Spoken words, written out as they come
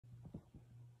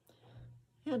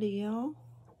Howdy y'all,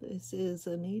 this is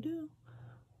Anita,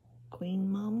 Queen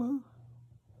Mama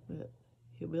at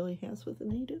Hillbilly House with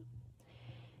Anita,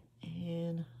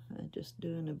 and I'm just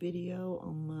doing a video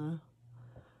on my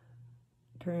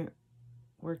current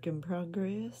work in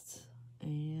progress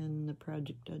and the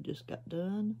project I just got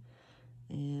done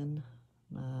and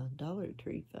my Dollar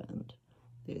Tree fund.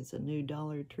 There's a new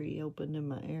Dollar Tree opened in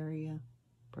my area,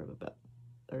 probably about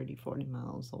 30-40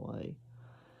 miles away.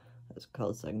 That's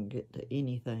close I can get to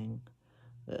anything.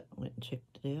 But I went and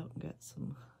checked it out and got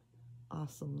some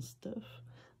awesome stuff.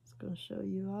 I was going to show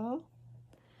you all.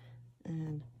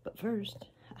 But first,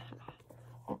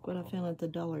 look what I found at the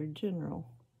Dollar General.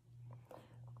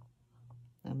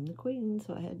 I'm the queen,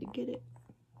 so I had to get it.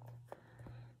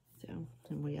 So,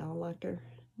 and we all like our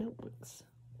notebooks.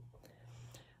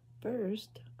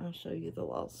 First, I'll show you the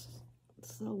Lost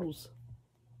Souls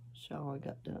shawl I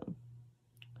got done.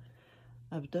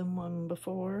 I've done one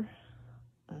before.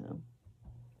 I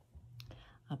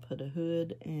put a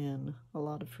hood and a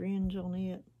lot of fringe on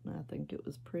it. I think it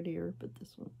was prettier, but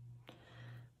this one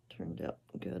turned out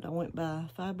good. I went by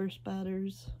Fiber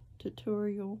Spider's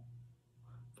tutorial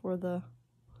for the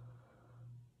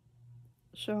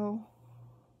shawl.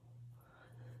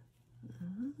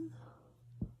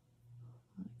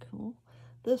 Cool.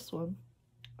 This one,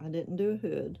 I didn't do a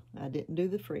hood. I didn't do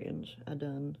the fringe. I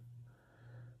done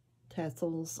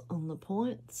tassels on the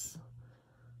points,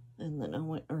 and then I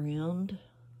went around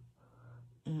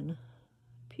and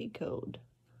picoed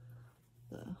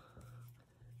the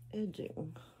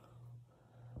edging.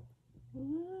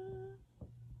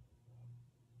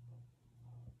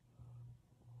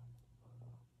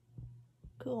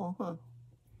 Cool, huh?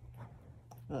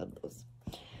 Love those.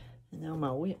 And now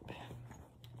my WIP.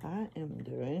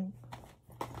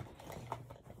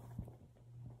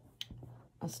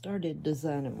 I started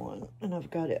designing one, and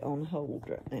I've got it on hold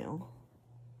right now.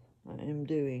 I am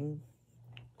doing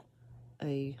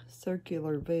a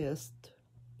circular vest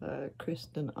by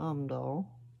Kristen Amdahl.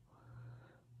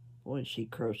 Boy, she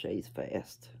crochets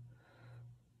fast.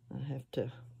 I have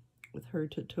to, with her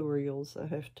tutorials, I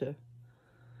have to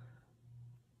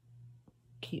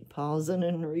keep pausing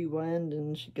and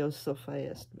rewinding. She goes so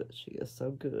fast, but she is so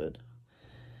good.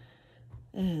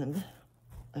 And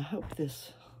I hope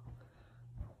this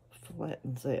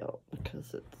flattens out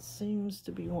because it seems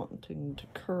to be wanting to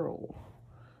curl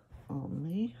on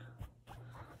me.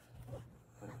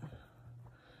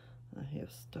 I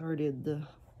have started the,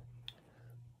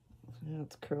 yeah,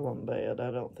 it's curling bad.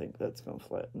 I don't think that's going to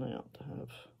flatten out.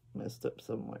 I've messed up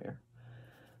somewhere.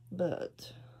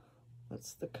 But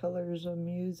that's the colors I'm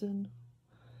using.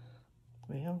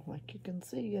 Well, like you can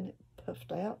see, and it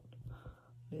puffed out.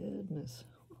 Goodness.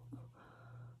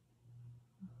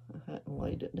 I hadn't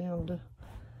laid it down to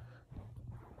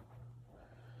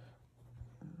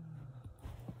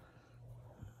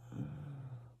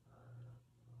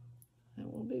it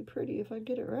will be pretty if I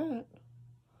get it right.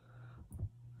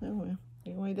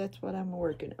 Anyway, that's what I'm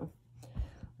working on.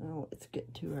 Now let's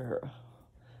get to her.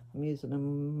 I'm using a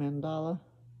mandala,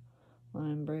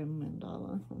 lime brand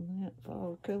mandala on that,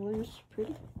 fall colors,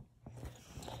 pretty.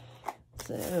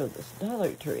 So this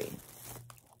Dollar Tree,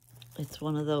 it's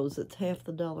one of those that's half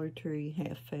the Dollar Tree,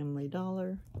 half Family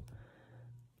Dollar.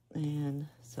 And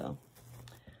so,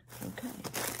 okay,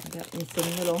 I got me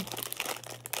some little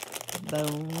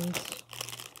bones.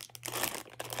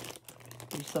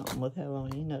 Do something with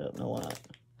Halloween, I don't know what.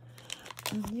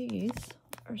 And these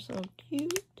are so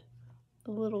cute.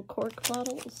 The little cork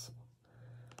bottles.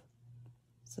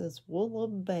 It says Wool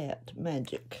of Bat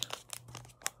Magic.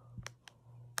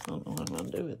 I don't know what I'm going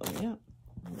to do with them yet.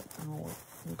 I'll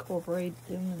incorporate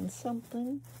them in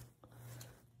something.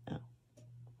 Oh.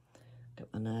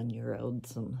 Got my 9-year-old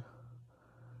some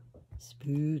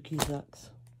spooky socks.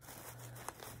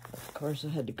 Of course, I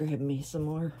had to grab me some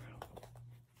more.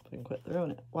 I can quit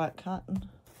throwing it. White cotton.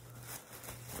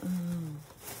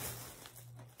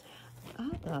 I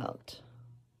thought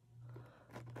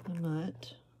I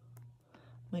might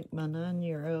make my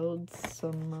 9-year-old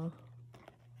some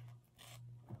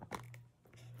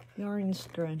yarn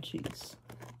scrunchies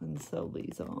and sew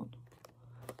these on.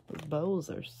 The bows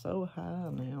are so high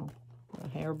now. The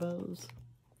hair bows.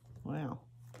 Wow.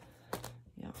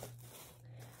 Yeah.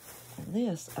 And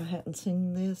this, I hadn't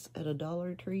seen this at a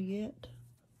Dollar Tree yet.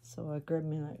 So I grabbed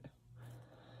me like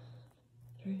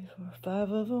 3, 4,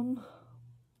 5 of them.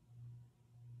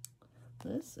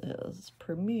 This is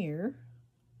Premier,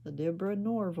 the Deborah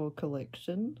Norville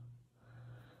collection.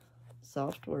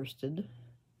 Soft worsted,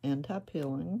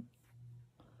 anti-pilling.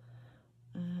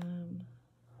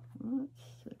 Let's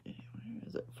see, where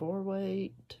is it?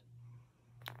 4-weight.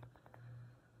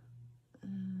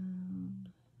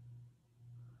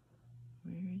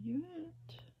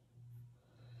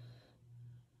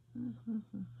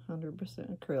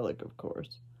 100% acrylic, of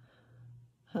course.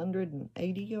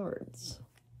 180 yards.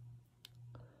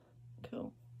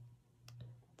 Cool.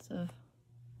 It's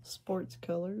sports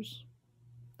colors.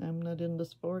 I'm not into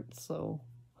sports, so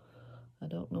I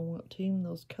don't know what team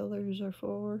those colors are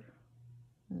for.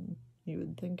 And you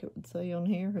would think it would say on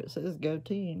here, it says go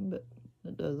team, but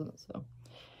it doesn't, so.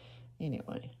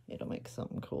 Anyway, it'll make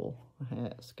something cool. A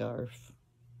hat, scarf,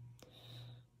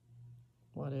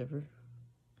 whatever.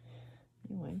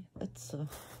 Anyway, that's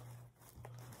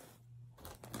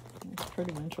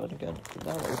pretty much what I got at the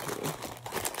Dollar Tree.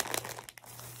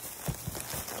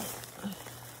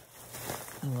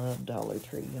 I love Dollar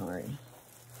Tree yarn.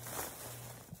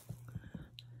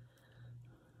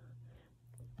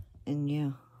 And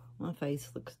yeah, my face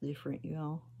looks different,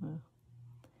 y'all.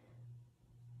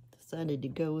 Decided to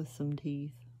go with some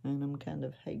teeth, and I'm kind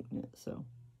of hating it, so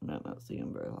I might not see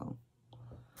them very long.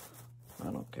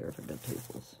 I don't care if I got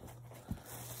toothless.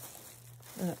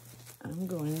 But I'm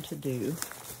going to do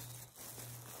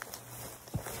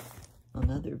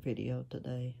another video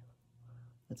today.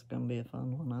 It's going to be a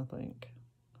fun one, I think.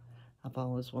 I've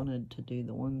always wanted to do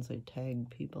the ones they tag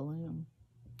people in.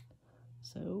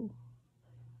 So,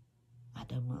 I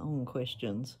done my own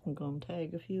questions. I'm going to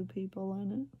tag a few people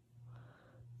in it.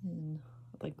 And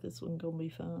I think this one's going to be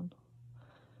fun.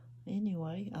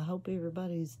 Anyway, I hope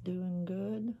everybody's doing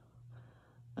good.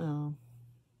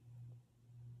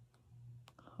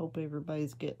 Hope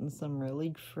everybody's getting some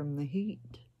relief from the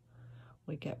heat.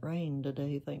 We got rain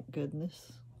today, thank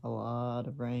goodness. A lot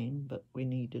of rain, but we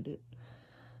needed it.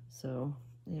 So,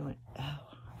 anyway,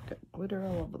 I've got glitter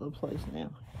all over the place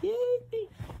now. Yay!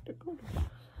 The glitter.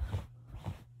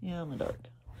 Yeah, I'm in the dark.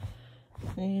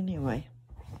 Anyway,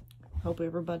 hope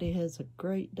everybody has a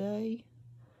great day,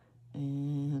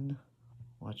 and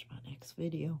watch my next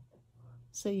video.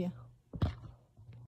 See ya.